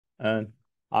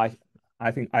I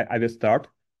I think I will start.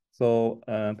 So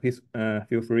please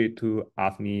feel free to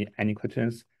ask me any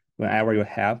questions whenever you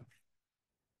have.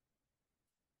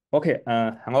 Okay,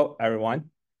 hello everyone.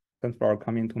 Thanks for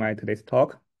coming to my today's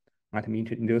talk. Let me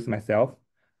introduce myself.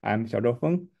 I'm Xiaozhou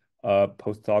Feng, a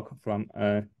postdoc from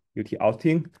UT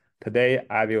Austin. Today,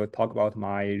 I will talk about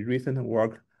my recent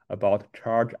work about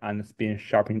charge and spin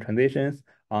sharpening transitions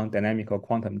on dynamical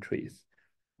quantum trees.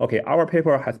 Okay, our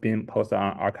paper has been posted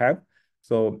on arXiv,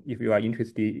 so if you are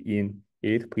interested in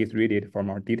it, please read it for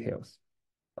more details.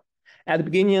 At the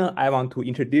beginning, I want to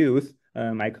introduce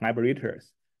my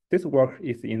collaborators. This work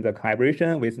is in the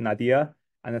collaboration with Nadezhda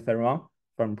and Sarang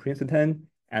from Princeton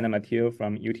and Matteo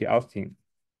from UT Austin.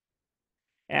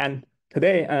 And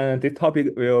today, this topic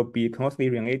will be closely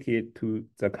related to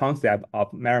the concept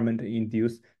of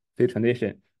measurement-induced phase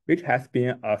transition, which has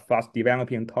been a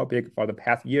fast-developing topic for the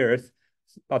past years,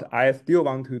 but I still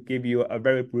want to give you a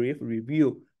very brief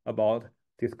review about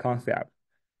this concept.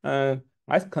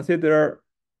 Let's consider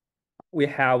we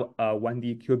have a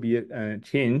 1D qubit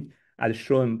chain as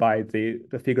shown by the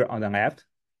figure on the left.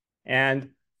 And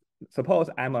suppose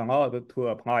I'm allowed to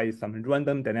apply some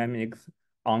random dynamics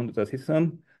on the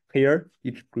system. Here,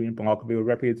 each green block will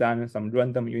represent some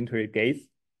random unitary gates.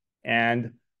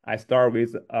 And I start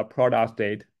with a product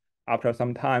state. After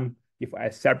some time, if I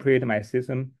separate my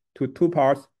system to two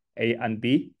parts, A and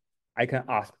B, I can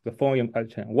ask the following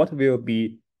question: what will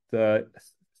be the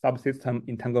subsystem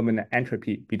entanglement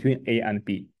entropy between A and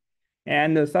B?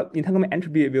 And the entanglement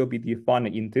entropy will be defined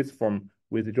in this form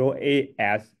with rho A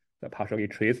as the partially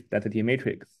traced density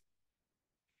matrix.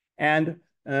 And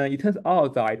it turns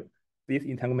out that this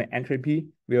entanglement entropy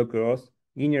will grow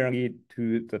linearly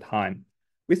to the time.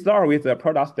 We start with the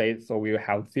product state, so we will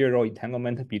have zero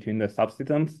entanglement between the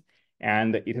subsystems,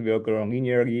 and it will grow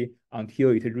linearly until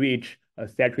it reaches a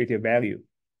saturated value.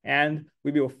 And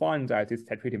we will find that this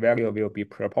saturated value will be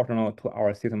proportional to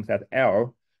our system set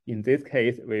L. In this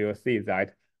case, we will see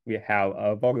that we have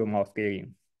a volume of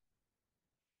scaling.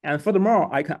 And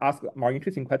furthermore, I can ask a more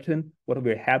interesting question: what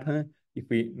will happen if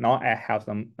we now have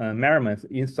some measurements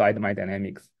inside my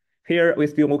dynamics? Here, we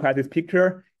still look at this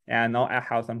picture, and now I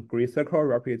have some gray circle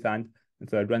represent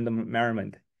the random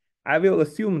measurement. I will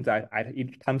assume that at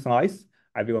each time slice,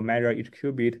 I will measure each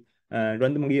qubit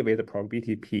randomly with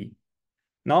probability P.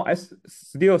 Now I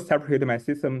still separate my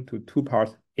system to two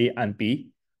parts, A and B.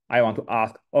 I want to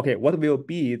ask, okay, what will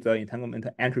be the entanglement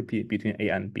entropy between A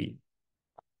and B?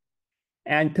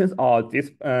 And it turns out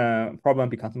this problem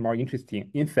becomes more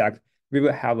interesting. In fact, we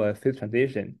will have a phase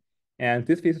transition. And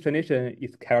this phase transition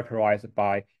is characterized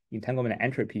by entanglement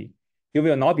entropy. You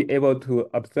will not be able to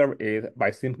observe it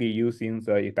by simply using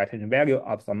the expectation value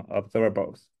of some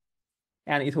observables.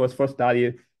 And it was first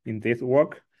studied in this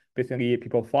work. Basically,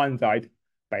 people found that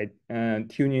by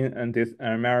tuning this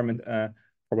measurement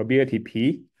probability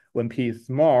P, when P is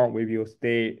small, we will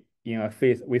stay in a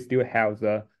phase, we still have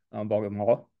the volume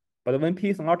law. But when P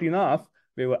is large enough,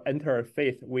 we will enter a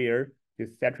phase where the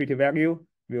saturated value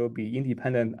will be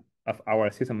independent of our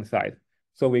system size.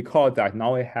 So we call that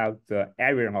now we have the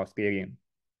area law scaling.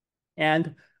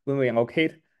 And when we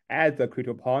locate at the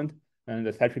critical point, and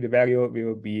the saturated value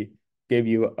will be give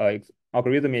you a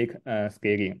algorithmic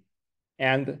scaling.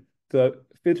 And the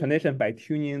phase transition by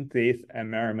tuning this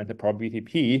measurement probability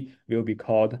P will be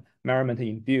called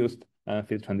measurement-induced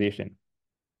phase transition.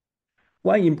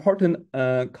 One important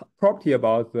property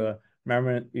about the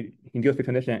measurement-induced phase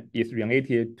transition is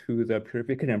related to the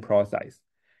purification process.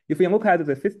 If we look at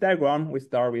the phase diagram, we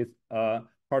start with a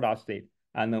product state,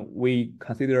 and we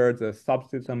consider the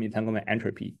subsystem entanglement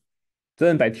entropy.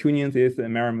 Then by tuning this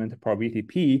measurement probability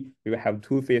P, we will have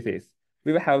two phases.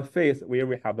 We will have a phase where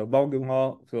we have the volume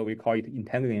law, so we call it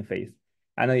entangling phase.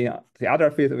 And in the other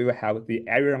phase, we will have the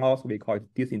area law, so we call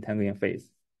it disentangling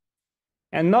phase.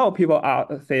 And now people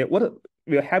say, what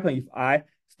will happen if I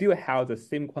still have the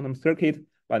same quantum circuit,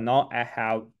 but now I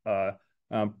have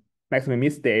a maximum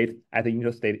mid state at the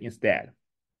initial state instead?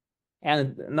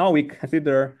 And now we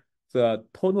consider the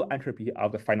total entropy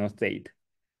of the final state.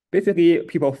 Basically,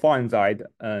 people find that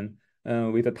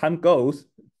with the time goes,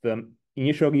 the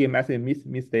initially maximum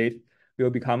mid state will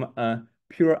become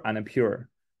pure and pure.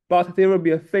 But there will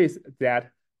be a phase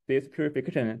that this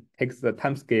purification takes the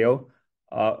time scale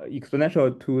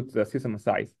exponential to the system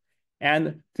size.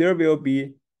 And there will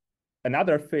be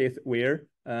another phase where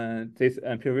this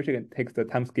purification takes the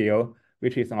time scale,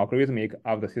 which is algorithmic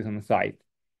of the system size.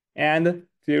 And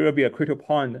there will be a critical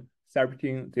point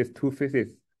separating these two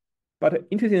phases. But the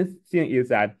interesting thing is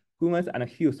that Gomez and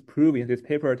Hughes prove in this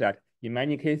paper that in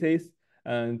many cases,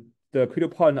 the critical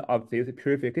point of this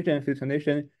purification phase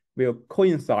transition will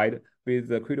coincide with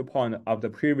the critical point of the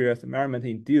previous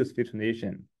measurement-induced phase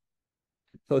transition.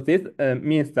 So this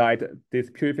means that this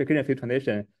purification phase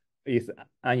transition is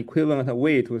an equivalent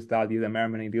way to study the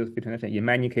measurement-induced phase transition in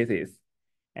many cases.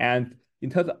 And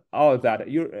it turns out that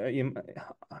in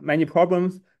many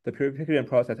problems, the purification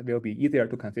process will be easier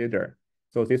to consider.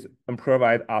 So this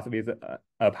provides us with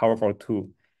a powerful tool.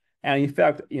 And in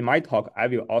fact, in my talk, I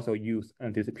will also use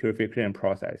this purification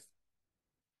process.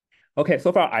 Okay,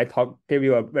 so far I gave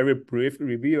you a very brief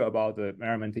review about the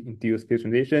measurement-induced phase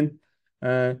transition.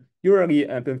 Usually,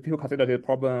 when people consider this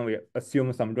problem, we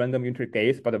assume some random unitary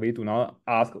gates, but we do not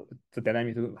ask the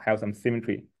dynamics to have some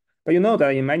symmetry. But you know that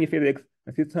in many physics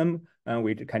systems,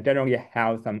 we can generally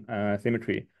have some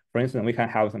symmetry. For instance, we can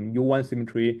have some U1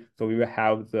 symmetry, so we will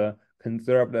have the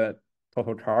conserved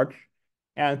total charge.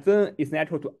 And then it's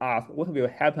natural to ask what will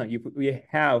happen if we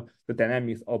have the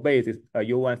dynamics obey this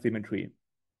U1 symmetry.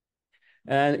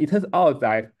 And it turns out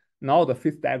that now the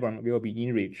phase diagram will be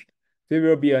enriched. There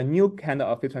will be a new kind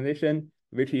of phase transition,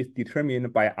 which is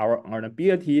determined by our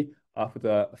ability of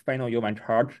the final U1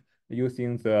 charge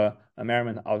using the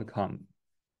measurement outcome.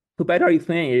 To better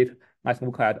explain it, let's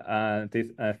look at this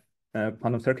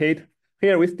quantum circuit.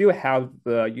 Here we still have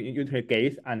the unitary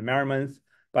gates and measurements,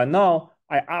 but now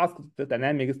I asked the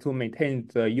dynamics to maintain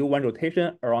the U1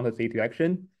 rotation around the Z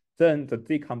direction. Then the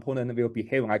Z component will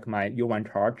behave like my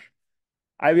U1 charge.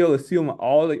 I will assume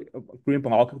all the green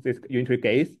blocks, this unitary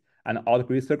gates, and all the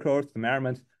green circles, the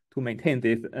measurements to maintain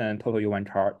this total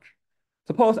U1 charge.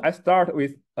 Suppose I start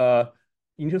with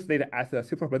initial state as a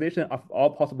superposition of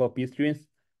all possible B strings.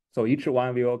 So each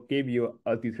one will give you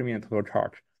a determinate total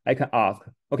charge. I can ask,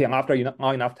 okay, after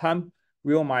not enough time,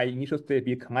 will my initial state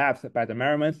be collapsed by the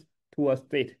measurements to a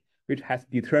state which has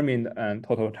determined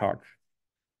total charge?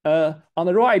 On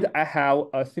the right, I have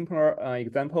a simpler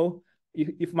example.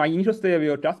 If my initial state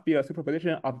will just be a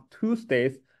superposition of two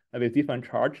states with different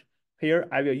charge, here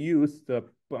I will use the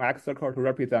black circle to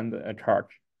represent a charge.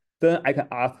 Then I can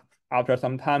ask, after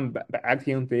some time by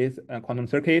acting this quantum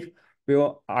circuit,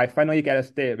 will I finally get a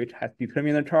state which has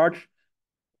determined charge,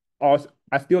 or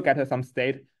I still get some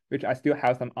state which I still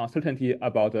have some uncertainty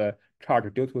about the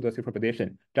charge due to the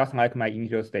superposition, just like my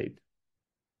initial state.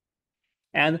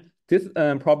 And this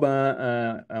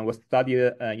problem was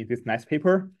studied in this nice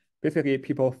paper. Basically,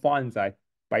 people found that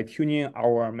by tuning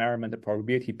our measurement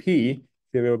probability P,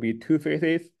 there will be two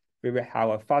phases. We will have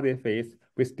a fuzzy phase.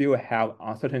 We still have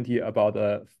uncertainty about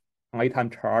the lifetime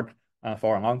charge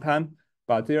for a long time.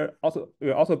 But there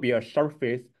will also be a sharp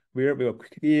phase where we will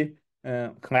quickly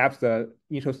collapse the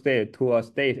initial state to a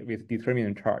state with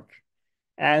determinate charge.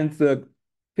 And the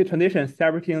phase transition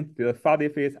separating the fuzzy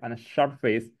phase and sharp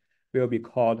phase will be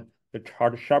called the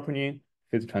charge sharpening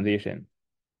phase transition.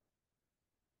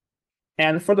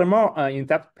 And furthermore, in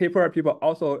that paper, people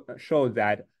also showed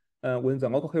that when the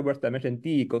local qubits dimension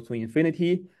D goes to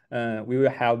infinity, we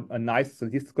will have a nice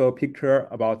statistical picture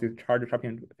about this charge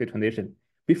sharpening phase transition.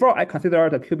 Before I consider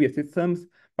the qubit systems,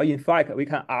 but in fact, we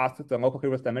can ask the local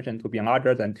qubits dimension to be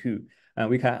larger than 2, and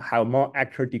we can have more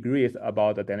accurate degrees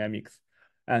about the dynamics.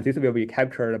 And this will be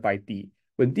captured by D.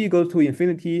 When D goes to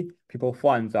infinity, people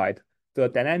find that the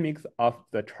dynamics of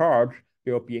the charge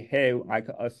will behave like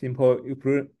a simple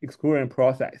exclusion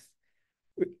process.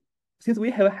 Since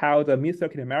we have held the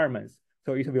mid-circuit measurements,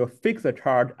 so it will fix the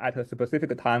charge at a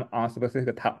specific time on a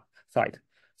specific site.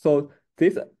 So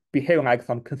this behave like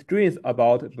some constraints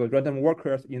about the random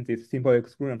workers in this simple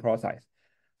exclusion process.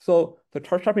 So the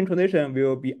charge sharpening transition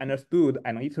will be understood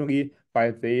analytically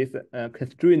by this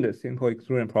constrained simple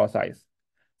exclusion process.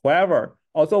 However,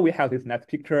 although we have this nice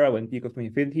picture when D goes to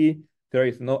infinity, there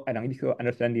is no analytical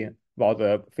understanding about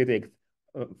the physics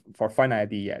for finite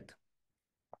D yet.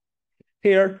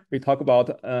 Here, we talk about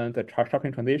the charge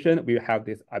sharpening transition. We have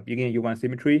this Abelian U1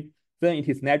 symmetry. Then it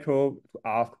is natural to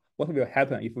ask what will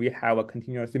happen if we have a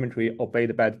continuous symmetry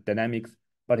obeyed by the dynamics,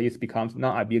 but it becomes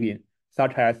non-Abelian,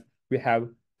 such as we have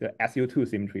the SU2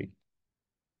 symmetry.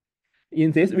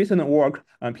 In this recent work,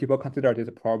 people consider this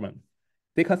problem.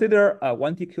 They consider a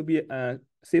 1D qubit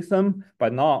system,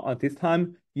 but now at this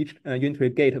time, each unitary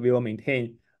gate will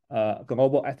maintain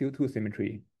global SU2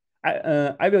 symmetry.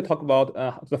 I will talk about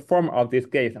the form of this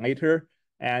gate later,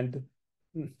 and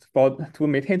to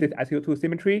maintain this SU2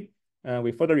 symmetry,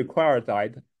 we further require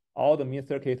that all the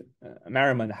mid-circuit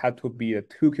measurement have to be a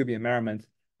 2-qubit measurement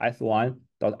S1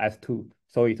 dot S2,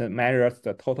 so it measures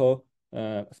the total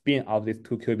spin of these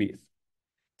 2 qubits.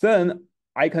 Then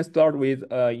I can start with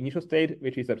initial state,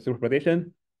 which is a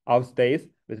superposition of states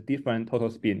with different total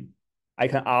spin. I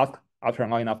can ask, after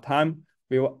long enough time,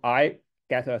 will I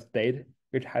get a state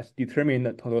which has determined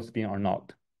the total spin or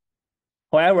not?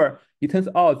 However, it turns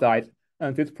out that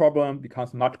this problem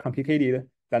becomes much complicated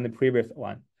than the previous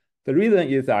one. The reason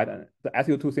is that the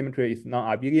SU2 symmetry is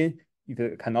non-Abelian.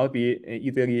 It cannot be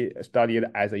easily studied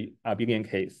as a Abelian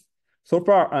case. So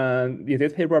far, in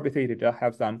this paper, basically just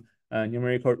have some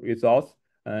numerical results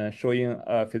showing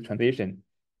a phase transition.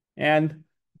 And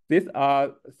these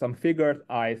are some figures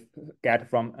I get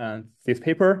from this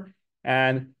paper.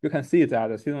 And you can see that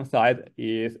the system size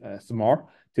is small.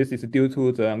 This is due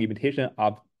to the limitation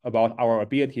about our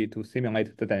ability to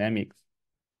simulate the dynamics.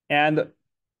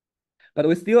 But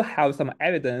we still have some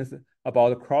evidence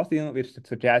about crossing, which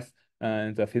suggests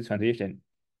the phase transition.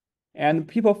 And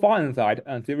people found that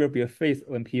there will be a phase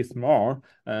when p is small,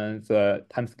 and the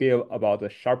time scale about the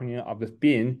sharpening of the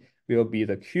spin will be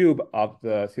the cube of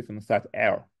the system size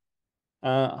L.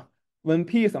 When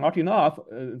p is large enough,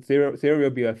 there will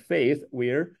be a phase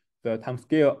where the time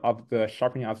scale of the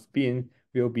sharpening of spin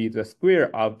will be the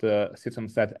square of the system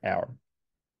size L.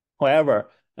 However,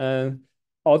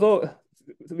 although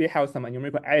we have some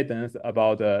numerical evidence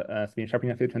about the spin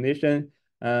sharpening phase transition,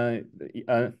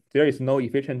 there is no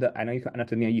efficient analytical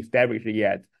understanding established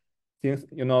yet, since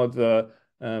the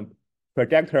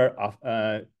projector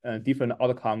of different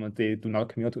outcomes, they do not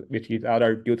commute with each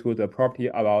other due to the property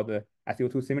about the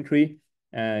SU2 symmetry.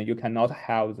 You cannot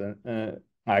have the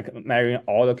like measuring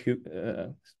all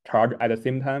the charge at the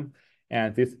same time,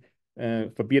 and this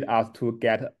forbid us to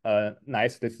get a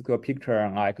nice statistical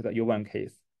picture like the U1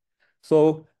 case.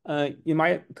 So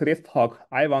in today's talk,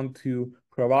 I want to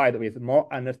provide with more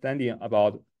understanding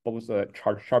about both the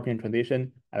charge sharpening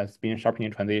transition and spin sharpening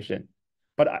transition.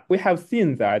 But we have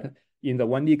seen that in the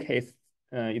 1D case,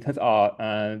 it turns out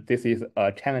this is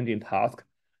a challenging task.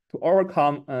 To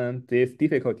overcome this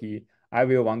difficulty, I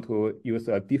will want to use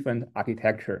a different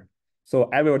architecture. So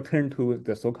I will turn to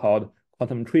the so-called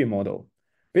quantum tree model.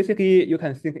 Basically, you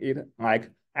can think it like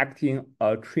acting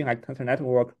a tree-like tensor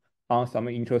network on some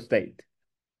initial state.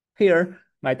 Here,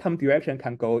 my time direction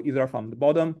can go either from the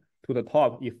bottom to the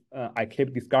top if I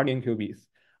keep discarding qubits,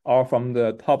 or from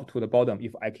the top to the bottom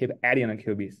if I keep adding the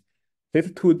qubits.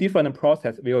 These two different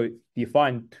processes will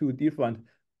define two different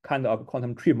kind of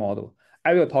quantum tree model.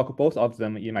 I will talk both of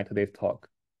them in my today's talk.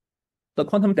 The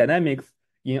quantum dynamics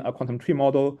in a quantum tree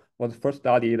model was first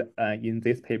studied in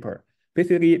this paper.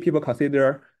 Basically, people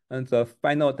consider the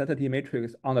final density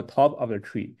matrix on the top of the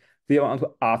tree. They want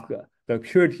to ask the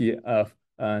purity of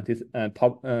this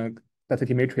top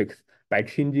density matrix by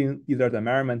changing either the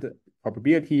measurement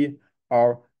probability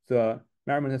or the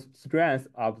measurement strength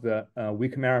of the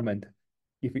weak measurement.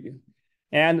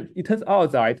 And it turns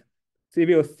out that they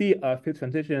will see a phase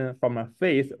transition from a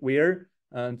phase where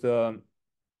the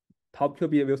top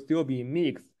qubit will still be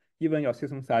mixed, even your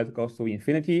system size goes to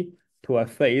infinity, to a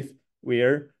phase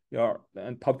where your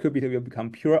top qubit will become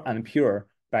pure and pure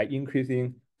by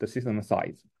increasing the system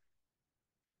size.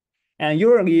 And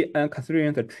usually,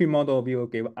 considering the tree model will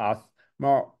give us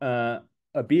more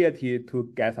ability to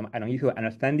get some analytical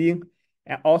understanding.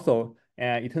 And also,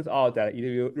 it turns out that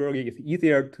it really is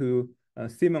easier to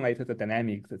simulate the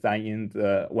dynamics than in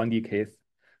the 1D case.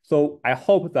 So I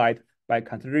hope that by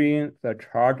considering the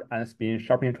charge and spin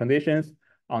sharpening transitions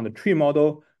on the tree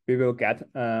model, we will get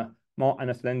more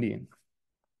understanding.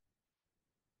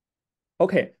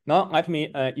 Okay, now let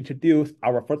me introduce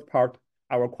our first part,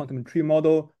 our quantum tree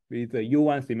model with the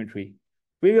U1 symmetry.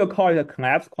 We will call it a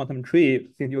collapse quantum tree,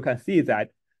 since you can see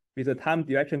that with the time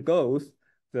direction goes,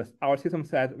 our system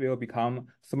size will become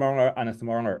smaller and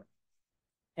smaller.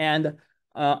 And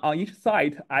on each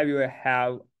side, I will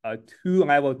have a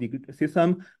two-level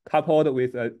system coupled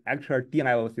with an actual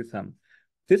D-level system.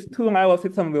 This two-level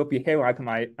system will behave like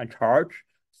my charge,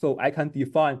 so I can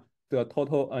define the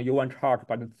total U1 charge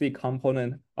by the Z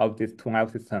component of this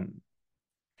two-level system.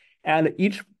 And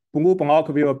each blue block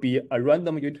will be a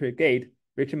random unitary gate,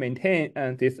 which maintain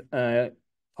this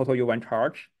total U1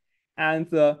 charge. And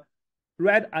the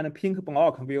red and pink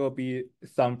block will be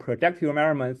some projective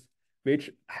measurements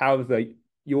which have the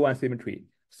U1 symmetry.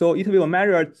 So it will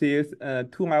measure this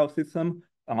two-level system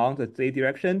along the Z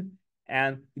direction,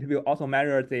 and it will also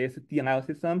measure this D-level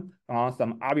system along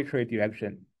some arbitrary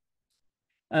direction.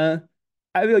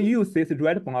 I will use this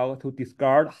red block to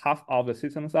discard half of the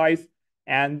system size,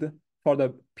 and for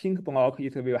the pink block,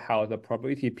 it will have the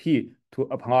probability P to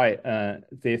apply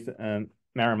this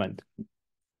measurement.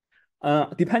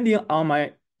 Depending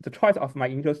on the choice of my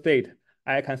initial state,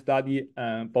 I can study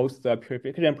both the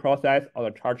purification process or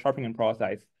the charge sharpening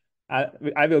process.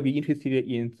 I will be interested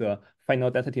in the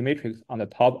final density matrix on the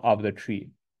top of the tree.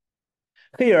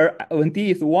 Here, when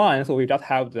D is 1, so we just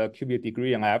have the qubit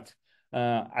degree left.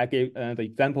 I gave the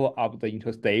example of the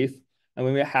initial states. And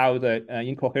when we have the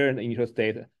incoherent initial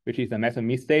state, which is the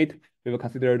maximum state, we will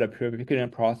consider the purification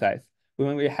process.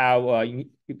 When we have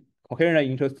coherent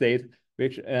initial state,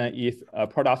 which is a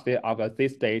product state of a Z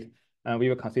state, we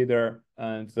will consider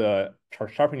the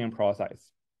sharpening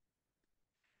process.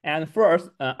 And first,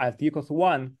 at d equals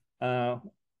 1,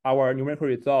 our numerical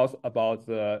results about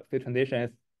the phase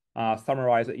transitions are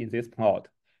summarized in this plot.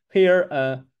 Here,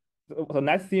 the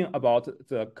nice thing about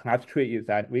the collapse tree is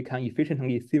that we can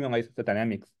efficiently simulate the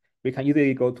dynamics. We can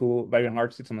easily go to very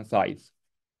large system size.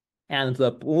 And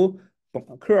the blue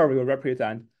curve will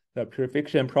represent the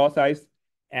purification process,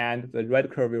 and the red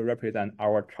curve will represent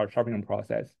our sharpening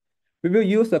process. We will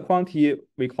use the quantity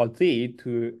we call Z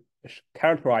to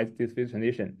characterize this phase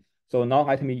transition. So now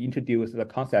let me introduce the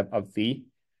concept of Z.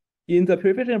 In the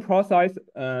purification process,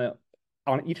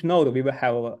 on each node, we will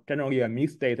have generally a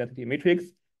mixed state density matrix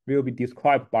will be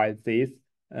described by this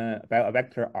by a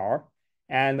vector R.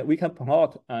 And we can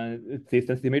plot this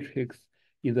density matrix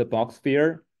in the box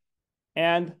sphere.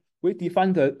 And we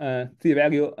define the Z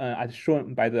value as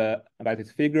shown by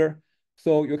this figure.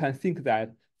 So you can think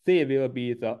that Z will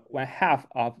be the 1/2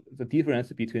 of the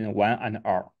difference between 1 and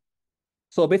R.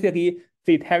 So basically,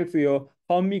 Z tells you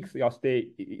how mixed your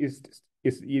state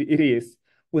is.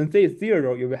 When Z is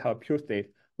 0, you will have a pure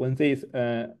state. When Z is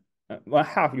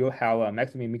 1/2, you have a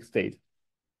maximum mixed state.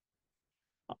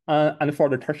 And for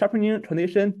the sharpening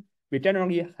transition, we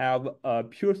generally have a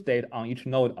pure state on each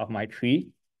node of my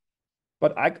tree.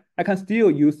 But I can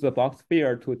still use the box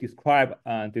sphere to describe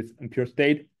this pure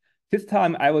state. This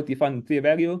time, I will define Z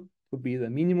value to be the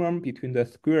minimum between the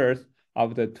squares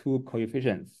of the two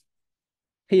coefficients.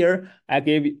 Here, I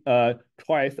gave a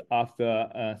choice of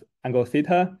the angle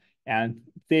theta, and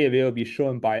Z will be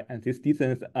shown by this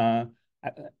distance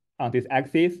on this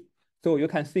axis. So you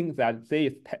can think that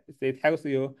Z tells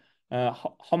you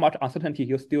how much uncertainty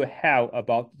you still have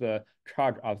about the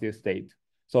charge of this state.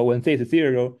 So when Z is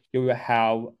 0, you will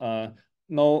have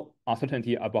no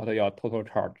uncertainty about your total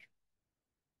charge.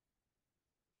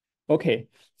 Okay,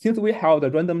 since we have the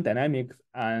random dynamics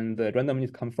and the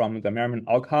randomness comes from the measurement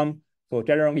outcome, so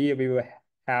generally we will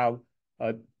have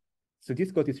a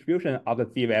statistical distribution of the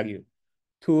Z value.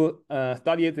 To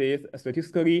study this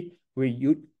statistically,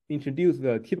 we introduce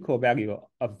the typical value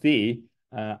of Z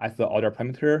as the order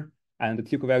parameter, and the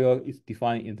typical value is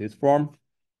defined in this form.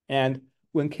 And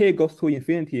when K goes to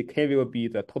infinity, K will be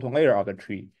the total layer of the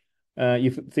tree.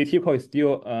 If Z typical is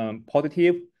still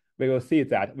positive, we will see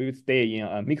that we will stay in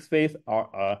a mixed phase or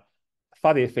a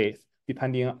fuzzy phase,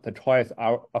 depending on the choice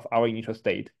of our initial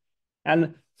state.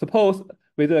 And suppose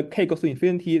with the K goes to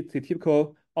infinity, Z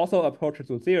typical also approaches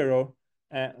to 0,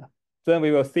 then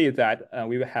we will see that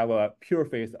we will have a pure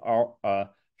phase or a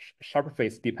sharp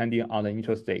phase depending on the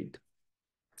initial state.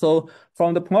 So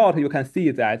from the plot, you can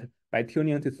see that by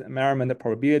tuning this measurement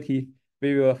probability,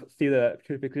 we will see the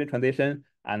purification transition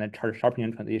and the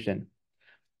sharpening transition.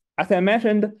 As I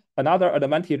mentioned, another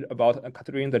advantage about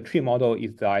considering the tree model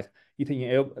is that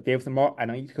it gives more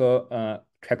analytical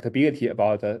tractability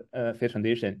about the phase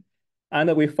transition.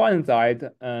 And we find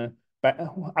that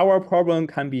our problem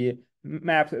can be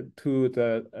mapped to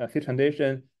the phase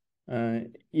transition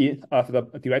of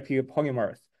the directed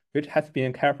polymers, which has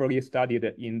been carefully studied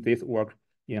in this work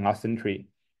in last century.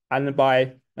 And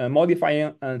by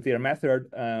modifying their method,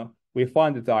 we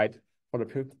found that for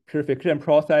the purification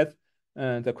process,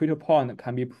 the critical point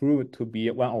can be proved to be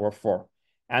 1/4.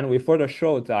 And we further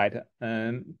show that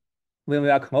when we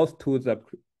are close to the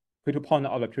critical point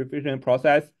of the purification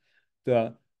process,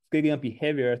 the scaling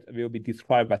behaviors will be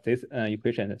described by this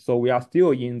equation. So we are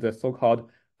still in the so-called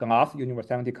glass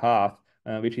universality class,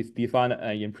 which is defined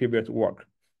in previous work.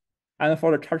 And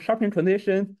for the sharpening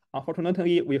transition,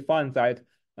 unfortunately, we find that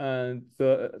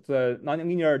the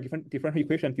nonlinear differential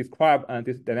equation described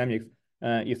this dynamics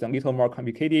is a little more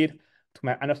complicated. To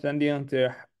my understanding,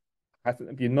 there has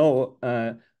been no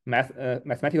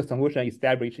mathematical solution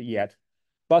established yet.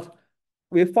 But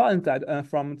we found that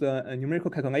from the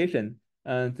numerical calculation,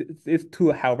 these two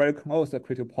have very close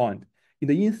critical point. In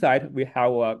the inside, we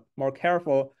have a more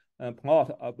careful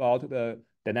plot about the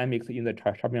dynamics in the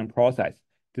sharpening process.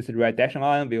 This red dashed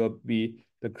line will be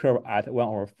the curve at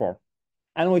 1/4.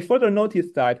 And we further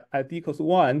notice that at d equals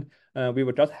 1, we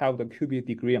will just have the qubit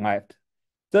degree left.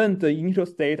 Then the initial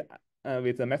state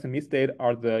with the maximum state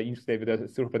or the initial state with the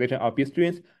superposition of B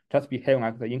strings just behave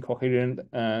like the incoherent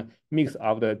mix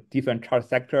of the different charge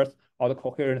sectors or the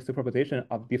coherent superposition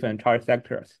of different charge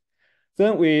sectors.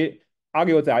 Then we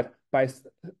argue that by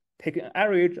taking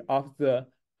average of the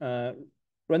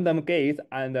random gates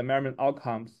and the measurement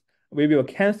outcomes, we will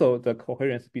cancel the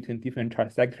coherence between different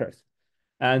charge sectors.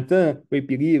 And then we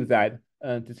believe that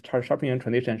this sharpening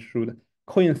transition should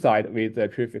coincide with the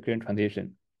purification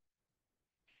transition.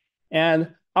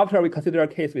 And after we consider a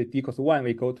case with d equals 1,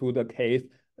 we go to the case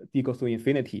d equals to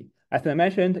infinity. As I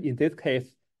mentioned, in this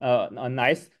case, a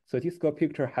nice statistical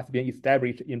picture has been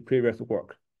established in previous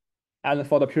work. And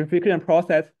for the purification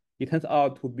process, it turns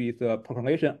out to be the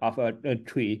proclamation of a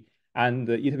tree, and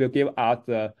it will give us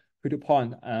the critical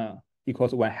point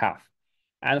equals 1/2.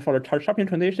 And for the sharpening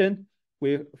transition,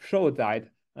 we show that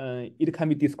it can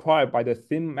be described by the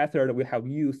same method we have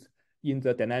used in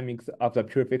the dynamics of the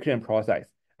purification process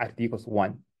at d equals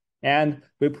 1. And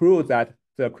we prove that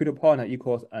the critical point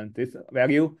equals this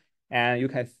value, and you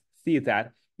can see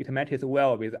that it matches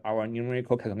well with our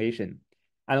numerical calculation.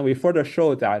 And we further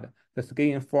show that the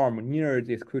scaling form near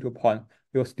this critical point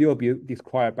will still be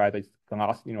described by the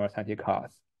glass universality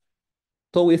class.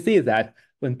 So we see that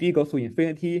when d goes to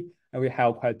infinity, we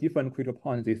have quite different critical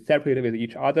points, they separate with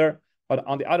each other. But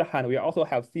on the other hand, we also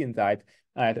have seen that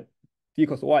at d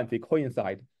equals 1, they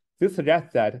coincide. This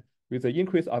suggests that with the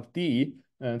increase of d,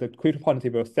 the critical points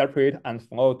will separate and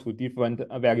flow to different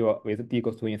value with d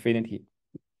equals to infinity.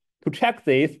 To check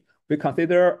this, we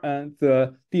consider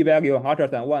the d value larger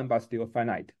than 1 but still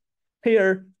finite.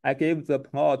 Here, I gave the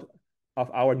plot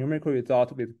of our numerical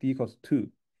result with d equals 2.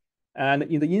 And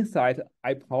in the inside,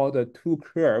 I plot the two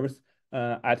curves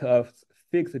at a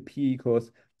fixed p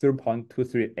equals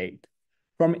 0.238.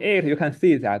 From it, you can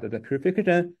see that the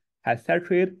purification has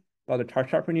saturated, but the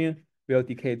charge sharpening will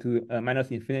decay to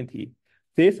minus infinity.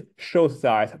 This shows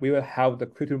that we will have the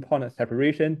critical point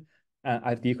separation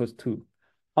at d equals 2.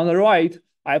 On the right,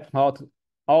 I plot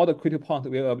all the critical points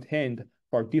we obtained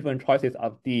for different choices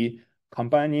of d,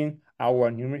 combining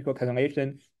our numerical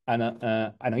calculation and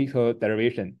analytical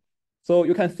derivation. So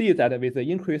you can see that with the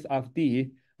increase of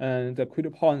d, the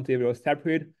critical points, they will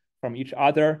separate from each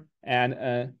other,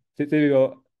 and they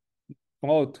will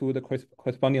flow to the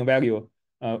corresponding value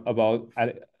about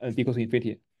at d equals to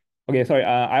infinity. Okay, sorry,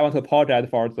 I want to apologize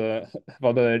for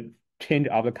the change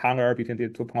of the color between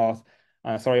these two plots.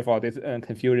 Sorry for this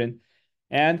confusion.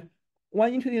 And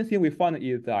one interesting thing we found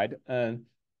is that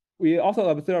we also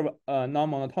observe a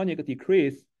non-monotonic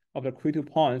decrease of the critical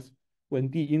points when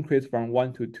d increases from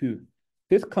 1 to 2.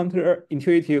 This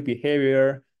counterintuitive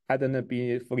behavior hasn't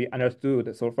been fully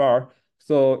understood so far,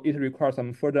 so it requires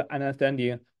some further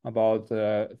understanding about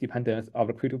the dependence of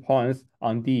the critical points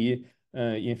on d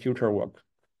in future work.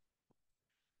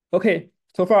 Okay,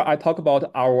 so far I talked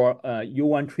about our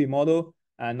U1 tree model,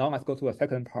 and now let's go to the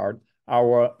second part,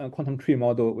 our quantum tree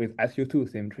model with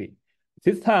SU2 symmetry.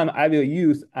 This time I will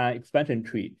use an expansion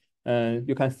tree.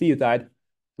 You can see that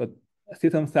the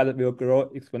system size will grow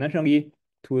exponentially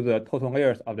to the total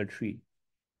layers of the tree.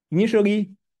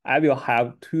 Initially, I will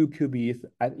have 2 qubits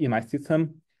in my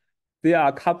system. They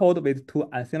are coupled with 2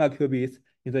 acyclic qubits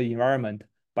in the environment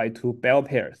by 2 Bell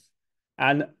pairs.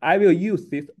 And I will use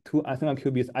these 2 acyclic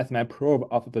qubits as my probe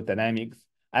of the dynamics.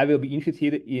 I will be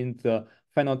interested in the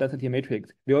final density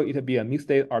matrix. Will it be a mixed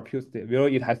state or pure state? Will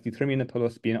it have determined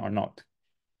total spin or not?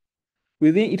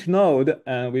 Within each node,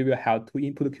 we will have 2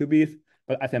 input qubits,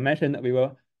 but as I mentioned, we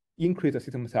will increase the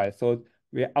system size. So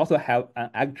we also have an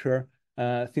extra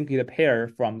singlet pair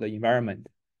from the environment.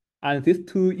 And these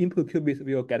 2 input qubits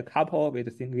will get coupled with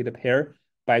the singlet pair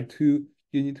by 2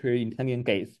 unitary entangling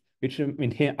gates, which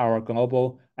maintain our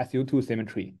global SU2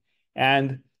 symmetry.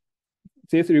 And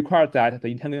this requires that the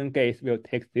entangling gates will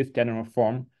take this general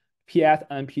form. PS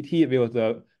and PT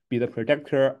will be the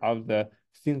projector of the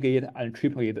singlet and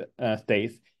triplet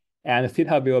states, and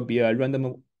theta will be a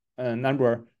random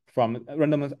number from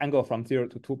random angle from 0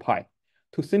 to 2 pi.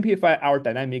 To simplify our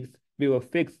dynamics, we will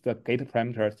fix the gate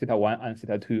parameters theta1 and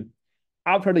theta2.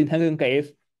 After the entangling gates,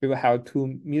 we will have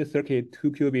 2 mid-circuit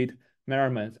 2-qubit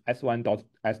measurements S1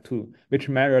 S2, which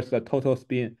measures the total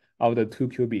spin of the 2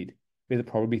 qubit with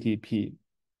probability P.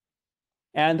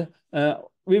 And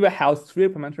we will have 3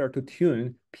 parameters to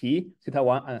tune P,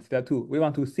 theta1, and theta2. We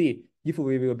want to see if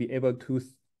we will be able to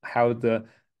have the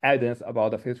evidence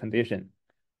about the phase transition.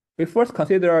 We first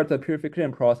consider the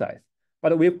purification process,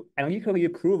 but we analytically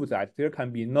prove that there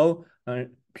can be no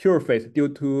pure phase due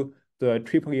to the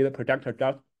triplet projector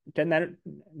just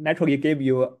naturally give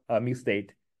you a mixed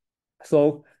state.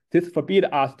 So this forbids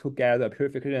us to get the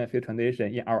purification phase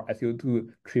transition in our SU2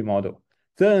 tree model.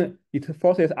 Then it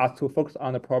forces us to focus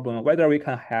on the problem whether we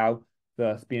can have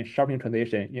the spin sharpening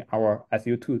transition in our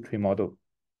SU2 tree model.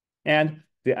 And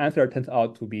the answer turns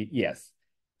out to be yes.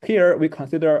 Here we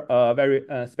consider a very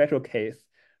special case.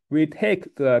 We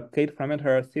take the gate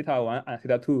parameter theta1 and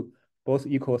theta2 both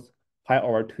equals pi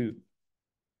over 2.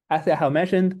 As I have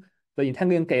mentioned, the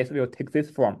entangling gates will take this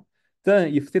form.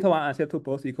 Then if theta 1 and theta 2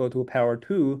 both equal to power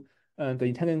 2, the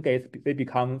entangling gates, they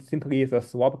become simply the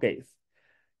swap gates.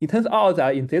 It turns out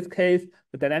that in this case,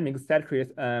 the dynamics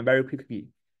saturates very quickly.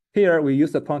 Here we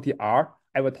use the quantity R.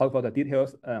 I will talk about the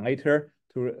details later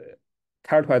to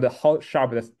characterize how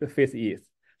sharp the phase is.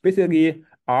 Basically,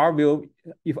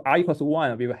 if R equals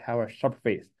 1, we will have a sharp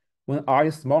phase. When R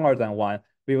is smaller than 1,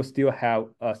 we will still have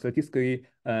a statistically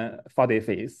fuzzy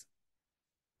phase.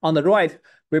 On the right,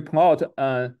 we plot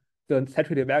the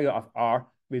saturated value of R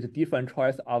with different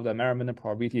choice of the measurement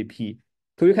probability P.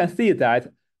 So you can see that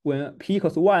when P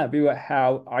equals 1, we will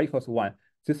have R equals 1.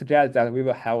 This suggests that we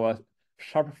will have a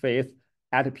sharp phase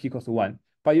at P equals 1.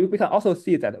 But we can also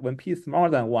see that when P is smaller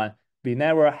than 1, we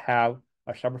never have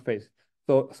a sharp phase.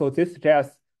 So this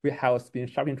suggests we have a spin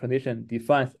sharpening transition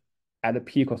defined at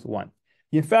P equals 1.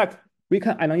 In fact, we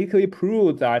can analytically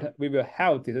prove that we will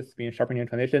have this spin sharpening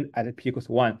transition at P equals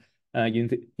 1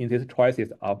 in these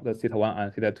choices of the theta 1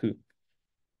 and theta 2.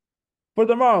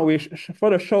 Furthermore, we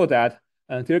further show that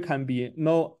there can be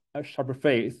no sharp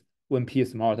phase when P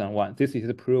is smaller than 1. This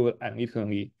is proved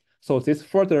analytically. So this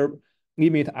further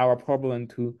limit our problem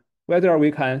to whether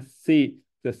we can see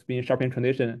the spin sharpening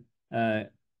transition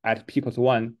at P equals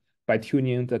 1 by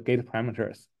tuning the gate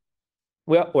parameters.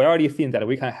 We already seen that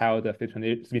we can have the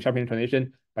spin sharpening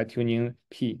transition by tuning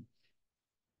P.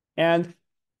 And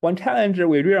one challenge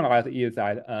we realize is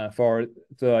that for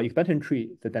the expansion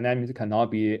tree, the dynamics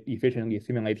cannot be efficiently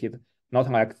simulated, not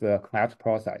like the collapse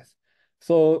process.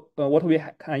 So what we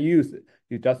can use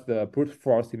is just the brute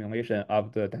force simulation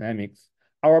of the dynamics.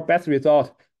 Our best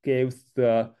result gives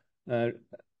the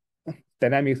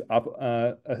dynamics of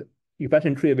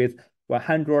expansion tree with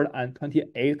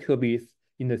 128 qubits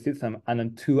in the system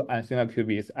and 2 single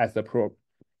qubits as the probe.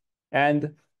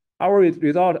 And our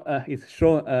result is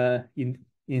shown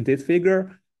in this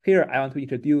figure. Here, I want to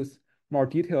introduce more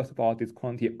details about this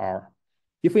quantity R.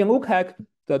 If we look at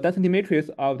the density matrix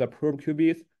of the probe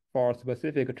qubits for a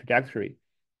specific trajectory,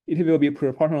 it will be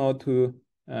proportional to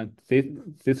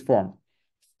this form.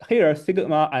 Here,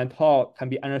 sigma and tau can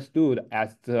be understood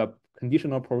as the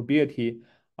conditional probability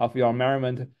of your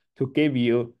measurement to give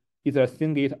you either a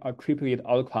singlet or triplet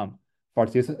outcome for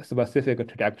this specific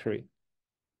trajectory.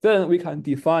 Then we can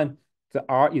define the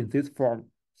R in this form.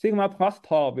 Sigma plus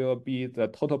tau will be the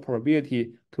total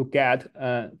probability to get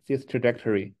this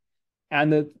trajectory.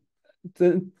 And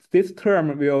this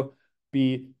term will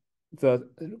be tell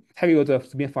you the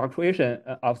spin fluctuation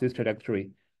of this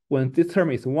trajectory. When this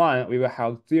term is 1, we will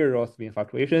have 0 spin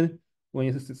fluctuation. When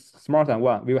it's smaller than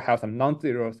 1, we will have some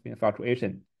non-zero spin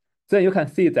fluctuation. Then you can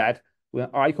see that when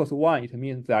R equals 1, it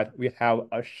means that we have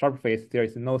a sharp phase, there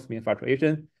is no spin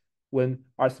fluctuation. When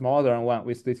R is smaller than 1,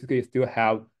 we statistically still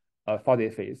have a fuzzy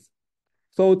phase.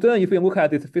 So then if we look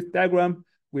at this phase diagram,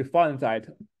 we find that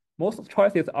most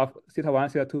choices of theta 1,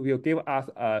 theta 2 will give us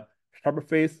a sharp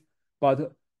phase,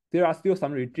 but there are still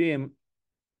some regime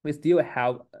we still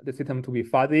have the system to be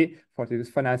fuzzy for this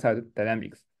finite size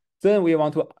dynamics. Then we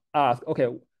want to ask, okay,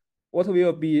 what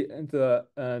will be the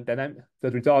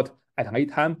result at any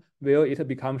time? Will it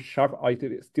become sharp or it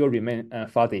will still remain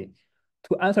fuzzy?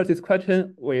 To answer this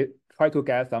question, we try to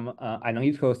get some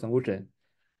analytical solution.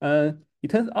 It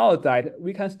turns out that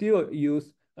we can still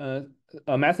use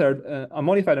a method, a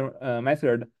modified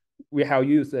method we have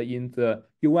used in the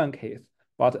U1 case.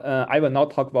 But I will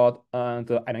not talk about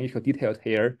the analytical details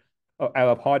here. I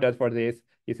apologize for this.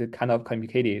 It's kind of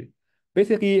complicated.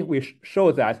 Basically, we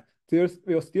show that there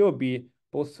will still be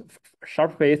both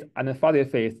sharp phase and fuzzy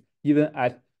phase even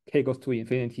at k goes to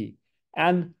infinity.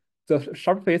 And the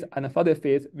sharp phase and fuzzy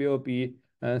phase will be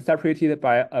separated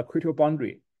by a critical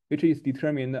boundary, which is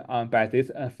determined by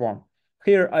this form.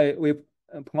 Here, we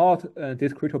plot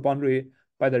this critical boundary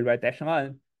by the red dashed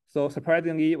line. So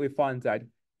surprisingly, we found that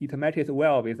it matches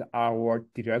well with our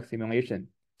direct simulation.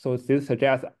 So this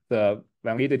suggests the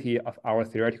validity of our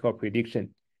theoretical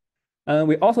prediction. And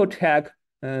we also check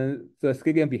the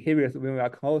scaling behaviors when we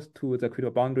are close to the critical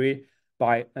boundary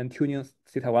by tuning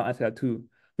theta 1 and theta 2.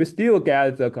 We still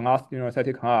get the glass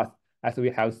universality class as we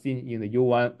have seen in the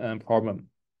U1 problem.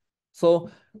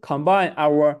 So combine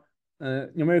our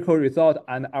numerical result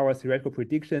and our theoretical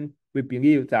prediction, we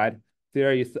believe that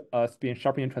there is a spin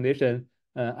sharpening transition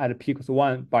at P equals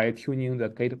 1 by tuning the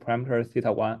gate parameters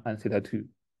theta 1 and theta 2.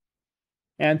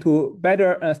 And to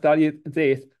better study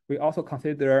this, we also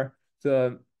consider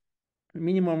the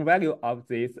minimum value of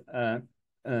this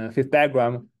phase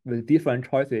diagram with different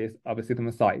choices of the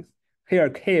system size. Here,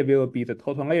 K will be the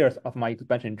total layers of my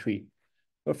expansion tree.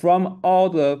 From all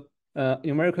the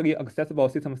numerically accessible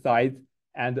system size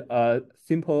and a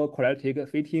simple quadratic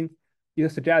fitting, it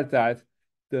suggests that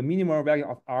the minimal value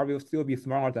of R will still be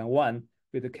smaller than 1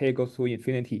 with k goes to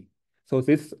infinity. So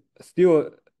this still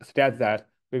suggests that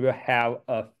we will have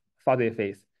a fuzzy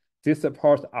phase. This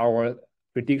supports our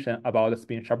prediction about the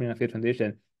spin sharpening phase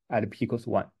transition at p equals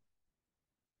 1.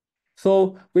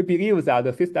 So we believe that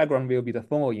the phase diagram will be the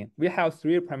following. We have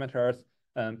three parameters,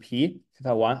 p,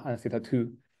 theta 1, and theta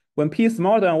 2. When p is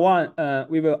smaller than 1,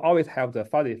 we will always have the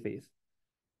fuzzy phase.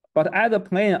 But at the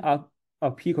plane of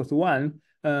p equals 1,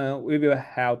 we will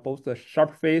have both the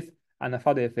sharp phase and the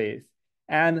fuzzy phase.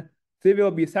 And they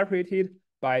will be separated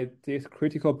by this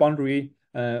critical boundary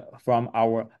from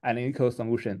our analytical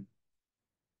solution.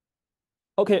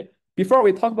 Okay, before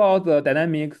we talk about the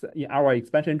dynamics in our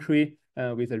expansion tree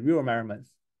with the real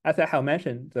measurements, as I have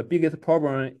mentioned, the biggest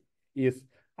problem is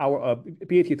our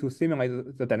ability to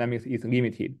simulate the dynamics is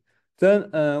limited.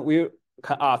 Then we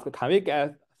can ask, can we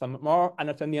get some more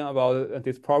understanding about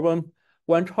this problem?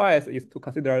 One choice is to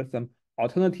consider some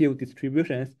alternative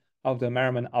distributions of the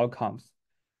measurement outcomes.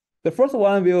 The first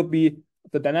one will be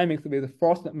the dynamics with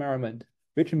forced measurement,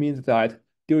 which means that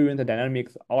during the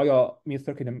dynamics, all your mean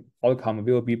circuit outcome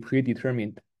will be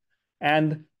predetermined.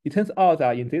 And it turns out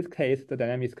that in this case, the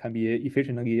dynamics can be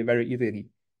very easily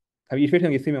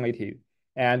simulated.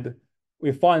 And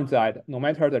we found that no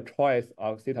matter the choice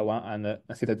of theta 1 and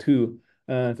theta 2,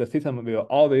 the system will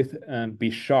always be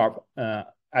sharp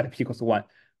at p equals 1.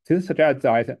 This suggests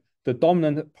that the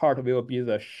dominant part will be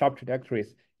the sharp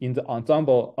trajectories in the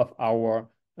ensemble of our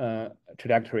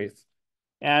trajectories.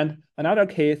 And another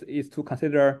case is to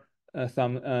consider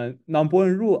some non-Boole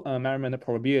rule measurement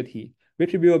probability,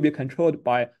 which will be controlled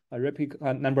by a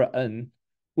replica number n.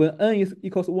 When n is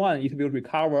equals 1, it will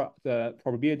recover the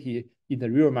probability in the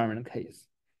real measurement case.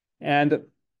 And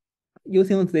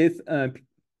using this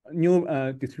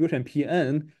new distribution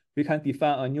Pn, we can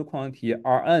define a new quantity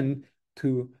Rn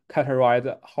to characterize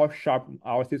how sharp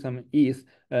our system is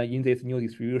in this new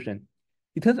distribution.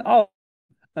 It turns out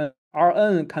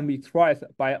Rn can be expressed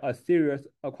by a series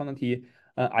of quantity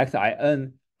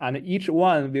xin, and each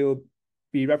one will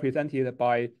be represented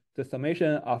by the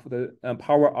summation of the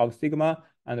power of sigma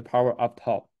and the power of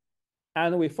tau.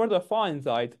 And we further find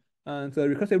that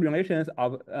the recursive relations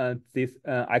of this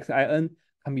xin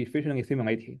can be efficiently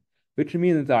simulated, which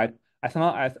means that as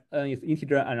long as n is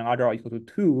integer and larger or equal to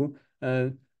 2,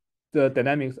 the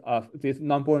dynamics of this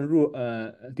non-Boole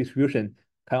rule distribution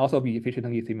can also be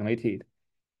efficiently simulated.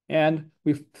 And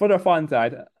we further find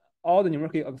that all the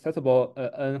numerically accessible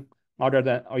n larger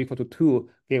than or equal to 2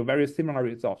 give very similar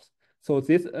results. So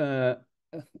this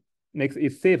makes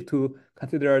it safe to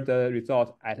consider the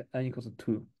result at n equals to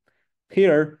 2.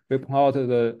 Here, we plot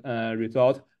the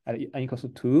result at n equals to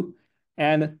 2.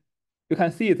 And you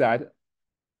can see that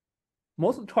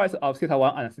most choice of theta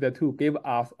 1 and theta 2 give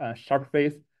us a sharp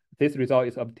phase. This result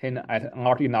is obtained at a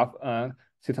large enough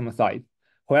system size.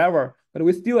 However, but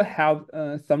we still have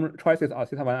some choices of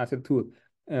theta 1 and theta 2,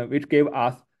 which gave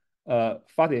us a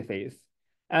fuzzy phase.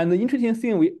 And the interesting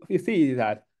thing we see is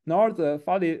that now the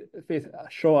fuzzy phase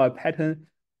show a pattern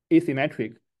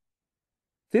asymmetric.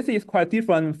 This is quite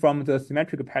different from the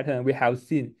symmetric pattern we have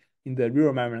seen in the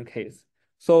real measurement case.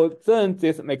 So then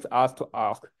this makes us to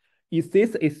ask, is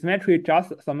this asymmetry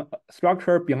just some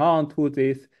structure belong to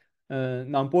this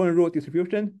non-Boole rule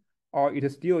distribution, or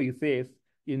it still exists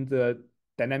in the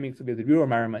dynamics with real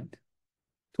measurement?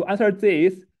 To answer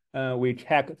this, we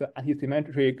check the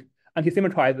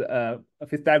anti-symmetrized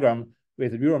phase diagram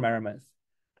with real measurements.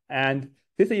 And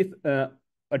this is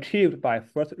achieved by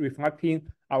first reflecting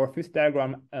our phase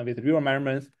diagram with real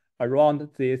measurements around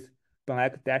this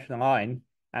black dashed line.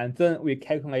 And then we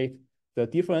calculate the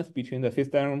difference between the phase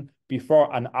diagram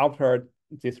before and after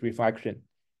this reflection.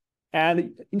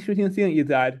 And interesting thing is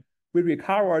that we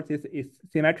recover this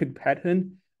symmetric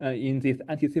pattern in this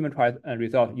anti-symmetrized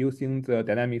result using the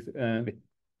dynamics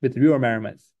with real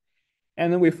measurements.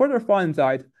 And we further find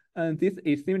that this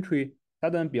asymmetry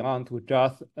doesn't belong to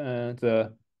just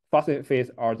the fuzzy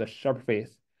phase or the sharp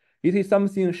phase. It is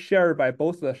something shared by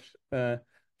both the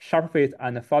sharp phase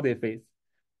and the fuzzy phase.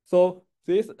 So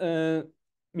this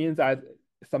means that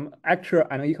some actual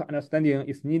analytical understanding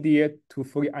is needed to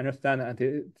fully understand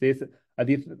this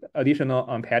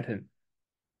additional pattern.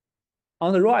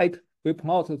 On the right, we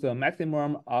plot the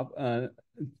maximum of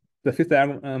the phase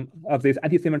diagram of this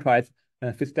anti-symmetrized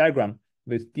phase diagram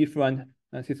with different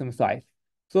system size.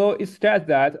 So it suggests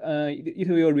that it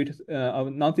will reach a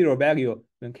non-zero value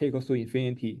when k goes to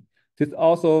infinity. This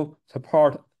also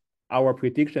supports our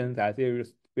prediction that there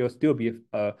will still be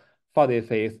a fuzzy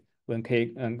phase when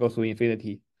k goes to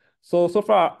infinity. So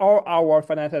far, all our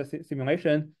finite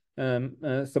simulation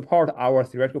support our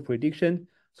theoretical prediction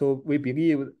So we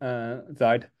believe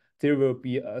that there will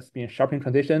be a spin sharpening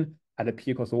transition at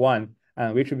p equals 1,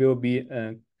 which will be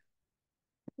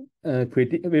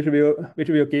which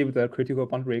will give the critical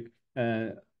boundary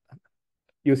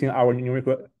using our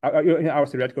using our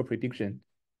theoretical prediction.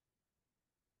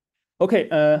 Okay,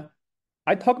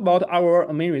 I talked about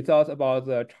our main results about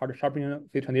the charge sharpening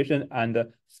phase transition and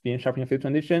spin sharpening phase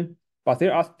transition, but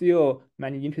there are still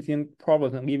many interesting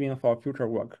problems leaving for future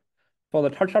work. For the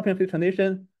charge sharpening phase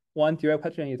transition, one direct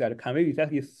question is that can we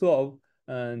exactly solve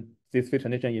this phase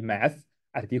transition in math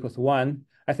at d equals 1?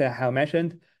 As I have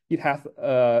mentioned, it has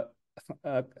a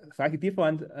slightly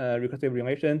different recursive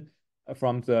relation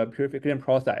from the purification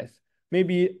process.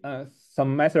 Maybe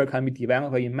some method can be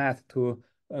developed in math to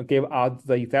give us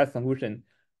the exact solution,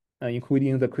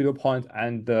 including the critical points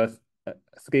and the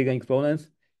scaling exponents.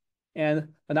 And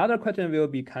another question will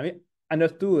be, can we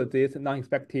understand this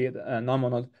non-expected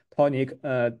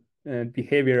non-monotonic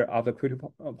behavior of the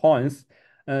critical points?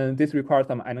 This requires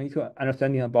some analytical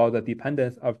understanding about the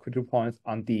dependence of critical points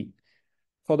on D.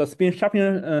 For the spin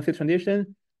sharpening phase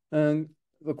transition, the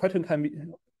question can be,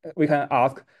 we can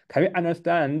ask, can we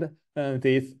understand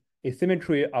this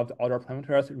asymmetry of the order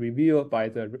parameters revealed by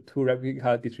the two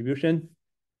replica distribution?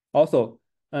 Also,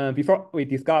 before we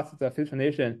discuss the phase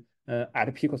transition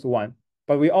at p equals 1,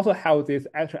 but we also have this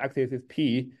actual axis is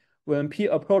p. When p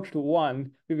approach to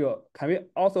 1, can we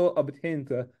also obtain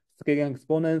the scaling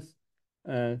exponents?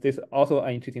 This is also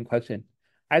an interesting question.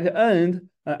 At the end,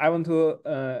 I want to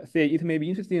say it may be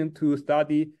interesting to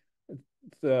study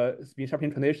the spin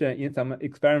sharpening transition in some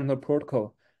experimental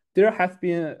protocol. There has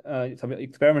been some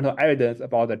experimental evidence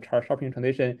about the charge sharpening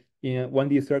transition in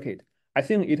 1D circuit. I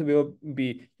think it will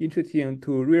be interesting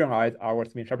to realize our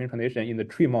spin sharpening transition in the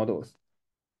tree models.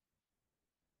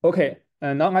 Okay,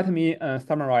 now let me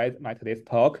summarize my today's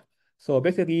talk. So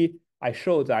basically, I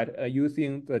showed that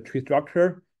using the tree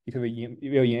structure, it will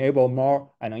enable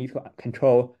more analytical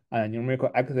control and numerical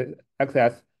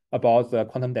access about the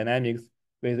quantum dynamics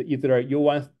with either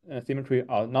U1 symmetry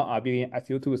or non-Abelian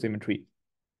SU2 symmetry.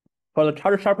 For the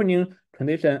charge sharpening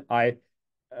transition, I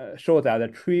showed that the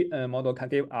tree model can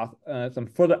give us some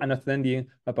further understanding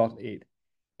about it.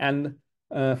 And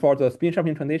for the spin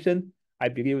sharpening transition, I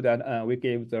believe that we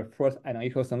gave the first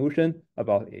analytical solution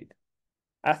about it.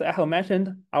 As I have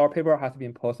mentioned, our paper has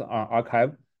been posted on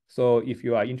arXiv. So if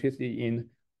you are interested in,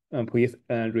 please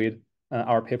read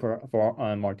our paper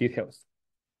for more details.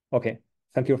 Okay,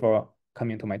 thank you for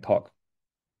coming to my talk.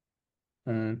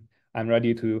 I'm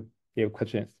ready to give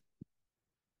questions.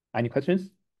 Any questions?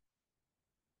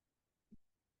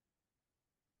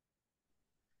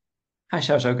 Hi,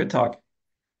 Xiaozhou. Good talk.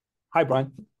 Hi,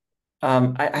 Brian.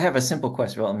 I have a simple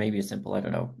question. Well, maybe a simple, I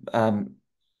don't know.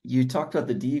 You talked about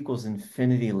the d equals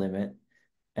infinity limit,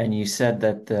 and you said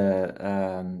that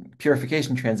the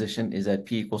purification transition is at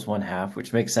p equals 1/2,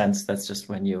 which makes sense. That's just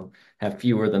when you have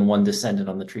fewer than one descendant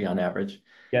on the tree on average.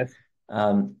 Yes.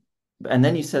 And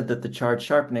then you said that the charge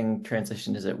sharpening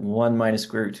transition is at 1 minus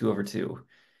square root 2/2.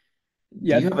 Do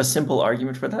Yes. you have a simple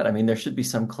argument for that? I mean, there should be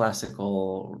some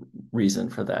classical reason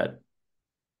for that.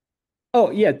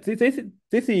 Oh, yeah. This is the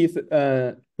this is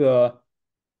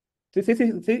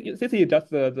just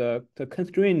the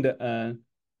constrained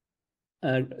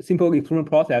simple exclusion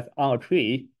process on a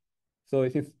tree. So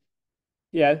it is,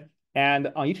 yeah,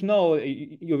 and on each node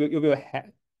you will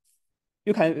have,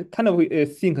 you can kind of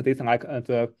think this like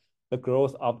the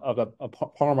growth of the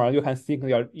polymer. You can think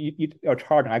your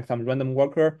charge like some random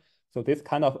worker. So this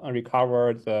kind of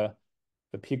recovers the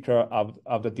picture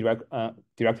of the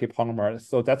directive polymer.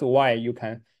 So that's why you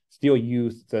can still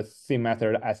use the same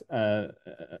method as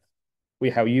we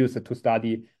have used to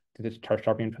study this charge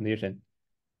sharpening transition.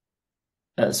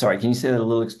 Sorry, can you say that a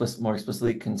little more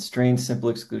explicitly? Constrained simple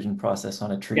exclusion process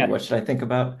on a tree. Yeah. What should I think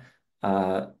about?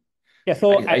 Yeah.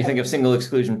 So I think of simple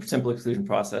exclusion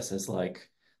process as like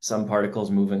some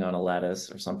particles moving on a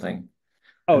lattice or something, and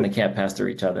oh, they can't pass through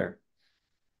each other.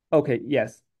 okay.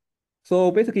 Yes.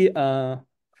 So basically,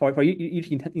 for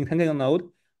each entangling node,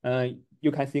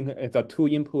 you can think the two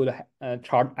input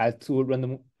chart as two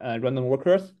random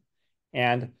workers,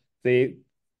 and they,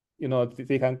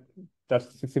 they can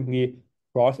just simply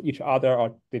cross each other,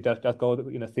 or they just go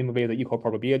in the same way, the equal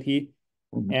probability.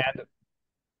 Mhm. And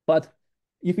but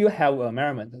if you have a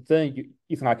measurement, then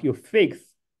it's like you fix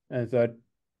the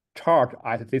charge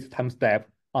at this time step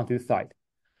on this side.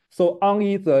 So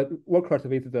only the workers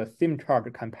with the same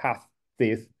charge can pass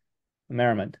this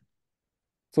measurement.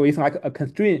 So it's like a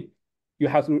constraint you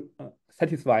have to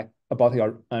satisfy about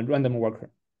your random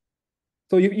worker.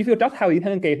 So if you just have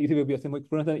entangling gate, it will be a simple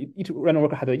explanation. Each random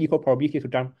worker has an equal probability to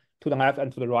jump to the left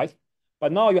and to the right.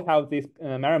 But now you have this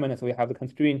measurement, so you have the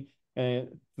constraint.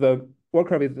 The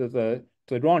worker with the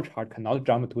wrong charge cannot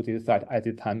jump to this side at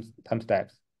the time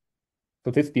steps.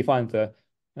 So this defines the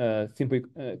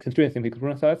constraint simple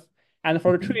process. And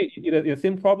for the tree, it's the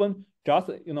same problem. Just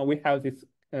we have this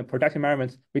projection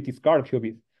measurements. We discard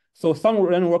qubits. So some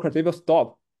random workers they will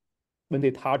stop when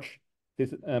they touch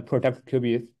this project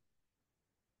qubits.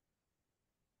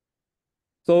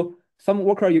 So some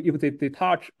worker, if they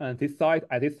touch this side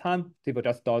at this time, they will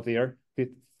just stop there.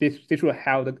 They should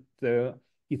have the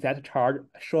exact charge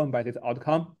shown by this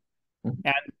outcome.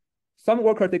 And some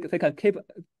workers they can keep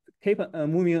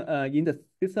moving in the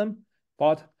system,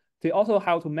 but they also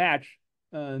have to match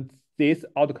this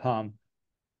outcome.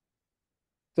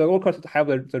 The workers have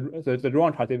the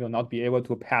wrong charge, they will not be able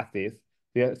to pass this.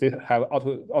 They have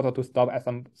auto to stop at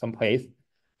some place.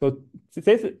 So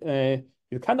this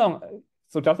is kind of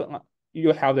so just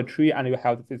you have the tree and you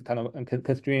have this kind of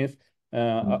constraints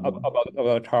about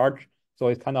the charge. So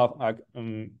it's kind of like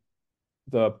the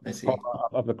problem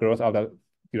of the growth of the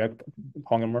direct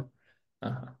polymer.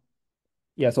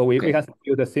 Yeah, so we can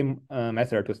use the same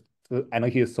method to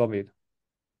analytically solve it.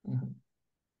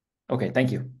 Okay,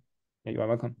 thank you. Yeah, you are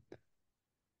welcome.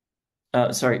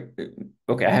 Sorry.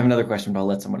 Okay, I have another question, but I'll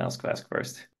let someone else ask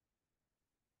first.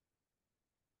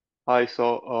 Hi,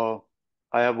 so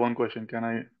I have one question. Can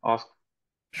I ask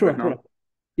Sure, right now? sure.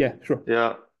 Yeah, sure.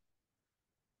 Yeah.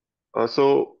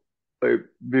 So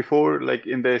before, like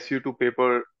in the SU2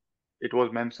 paper, it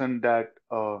was mentioned that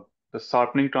the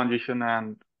sharpening transition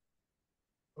and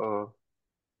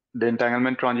the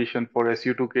entanglement transition for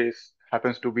SU2 case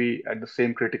happens to be at the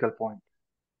same critical point.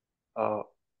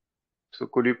 So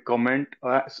could you comment?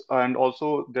 And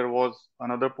also there was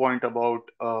another point about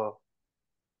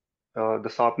the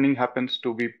sharpening happens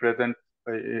to be present,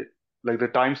 like the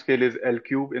time scale is L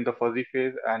cube in the fuzzy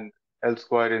phase and L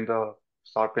square in the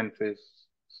sharpened phase.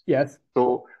 Yes.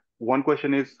 So one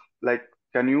question is like,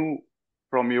 can you,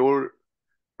 from your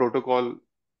protocol,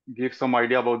 give some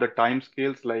idea about the time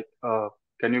scales? Like,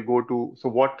 can you go to, so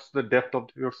what's the depth of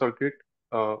your circuit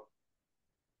for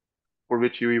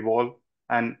which you evolve?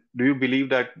 And do you believe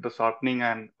that the sharpening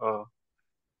and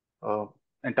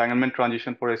entanglement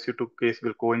transition for SU2 case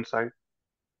will coincide?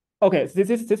 Okay, so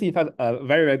this is in fact a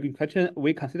very, very good question.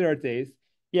 We consider this,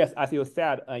 yes, as you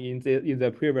said in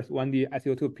the previous 1D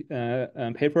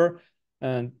SU2 paper,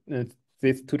 and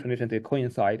these two transitions they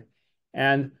coincide,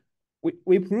 and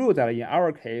we prove that in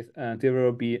our case there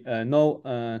will be no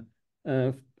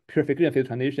purification phase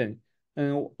transition.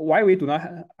 Why we do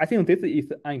not? I think this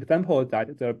is an example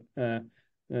that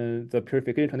the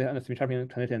purification transition and the sharpening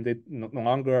transition they no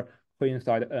longer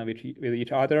coincide with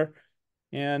each other,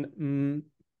 and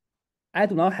we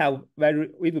do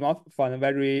not find a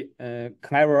very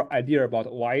clever idea about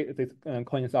why this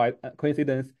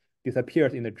coincidence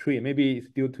disappears in the tree. Maybe it's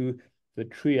due to the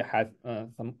tree has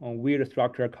some weird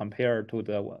structure compared to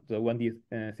the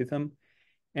 1D system.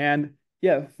 And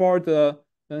yeah, for the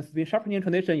sharpening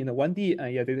transition in the 1D,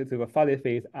 yeah, this is a fuzzy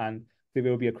phase and there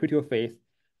will be a critical phase.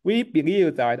 We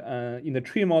believe that in the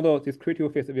tree model, this critical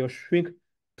phase will shrink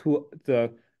to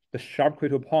the sharp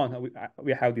critical point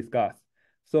we have discussed.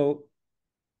 So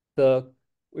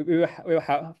we will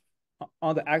have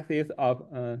on the axis of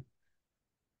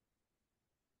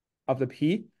the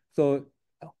P. So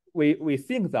we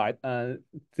think that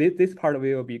this part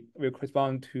will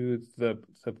correspond to the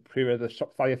previous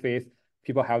fuzzy phase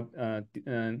people have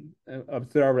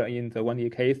observed in the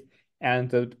 1D case, and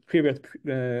the previous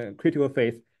critical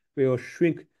phase will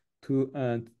shrink to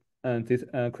this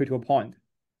critical point.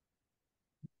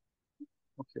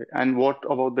 Okay, and what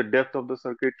about the depth of the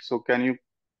circuit? So can you,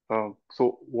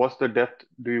 so what's the depth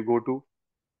do you go to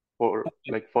for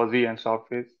like fuzzy and sharp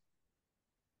phase?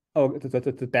 Oh,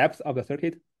 the depth of the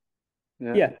circuit?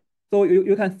 Yeah. Yeah. So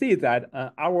you can see that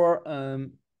our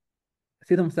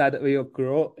system set will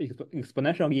grow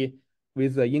exponentially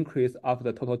with the increase of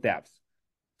the total depth.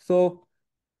 So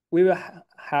we will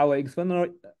have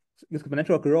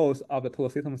exponential growth of the total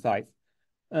system size.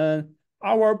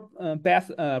 Our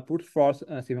best brute force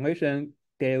simulation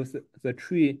gives the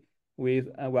tree with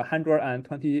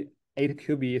 128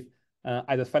 qubits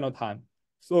at the final time.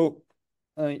 So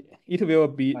it will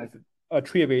be a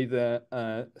tree with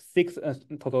 6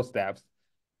 total steps.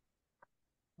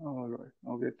 All right.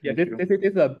 Okay. Yeah, Thank you.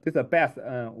 this is the best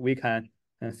we can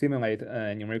simulate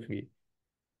numerically.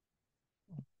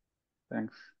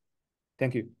 Thanks.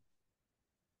 Thank you.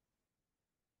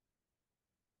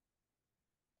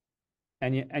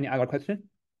 Any other question?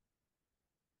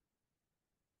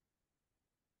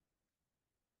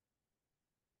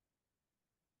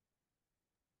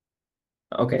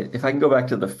 Okay, if I can go back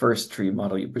to the first tree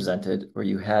model you presented, where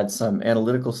you had some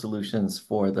analytical solutions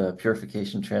for the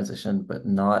purification transition, but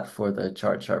not for the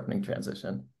chart sharpening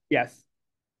transition. Yes.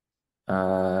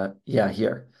 Yeah,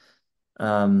 here.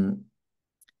 So,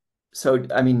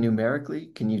 I mean, numerically,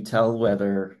 can you tell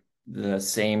whether the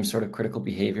same sort of critical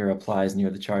behavior applies near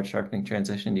the charge sharpening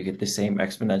transition? Do you get the same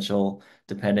exponential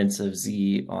dependence of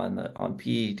z on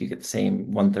p? Do you get the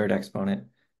same 1/3 exponent?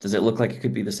 Does it look like it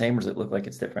could be the same, or does it look like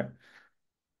it's different?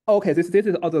 Okay, this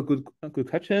is also a good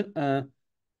question.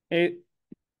 It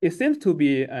it seems to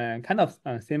be kind of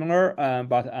similar,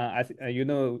 but as you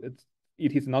know,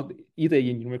 it is not easy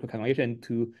in numerical calculation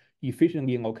to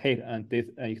efficiently locate these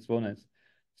exponents.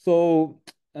 So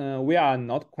we are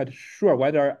not quite sure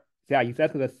whether they are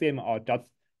exactly the same or just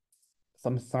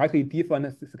some slightly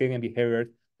different scaling behaviors.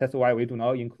 That's why we do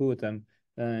not include them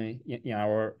in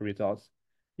our results.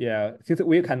 Yeah, since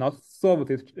we cannot solve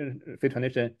this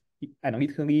transition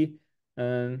analytically,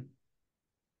 um,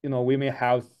 we may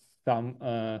have some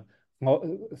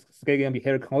scaling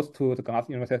behavior close to the glass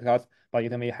universal class, but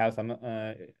it may have some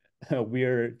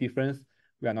weird difference.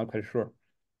 We are not quite sure.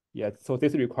 Yeah, so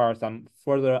this requires some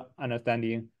further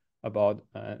understanding about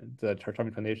the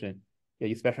transforming condition, yeah,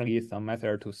 especially some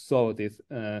method to solve this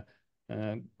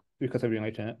recursive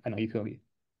relation analytically.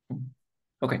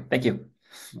 Okay, thank you.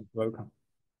 You're welcome.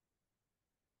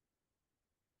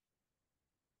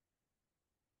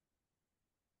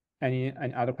 Any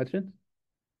other questions?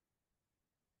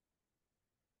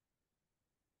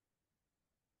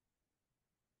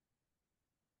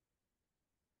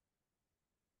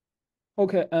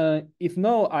 Okay, if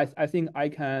no, I think I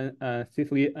can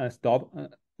safely stop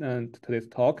today's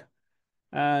talk.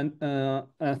 And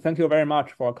thank you very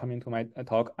much for coming to my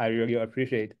talk. I really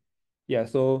appreciate. Yeah,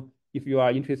 so if you are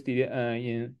interested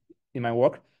in my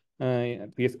work,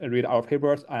 please read our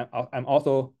papers. I'm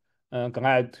also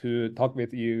glad to talk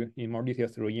with you in more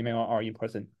details through email or in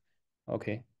person.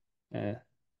 Okay,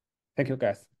 thank you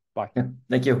guys. Bye. Yeah,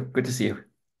 thank you. Good to see you.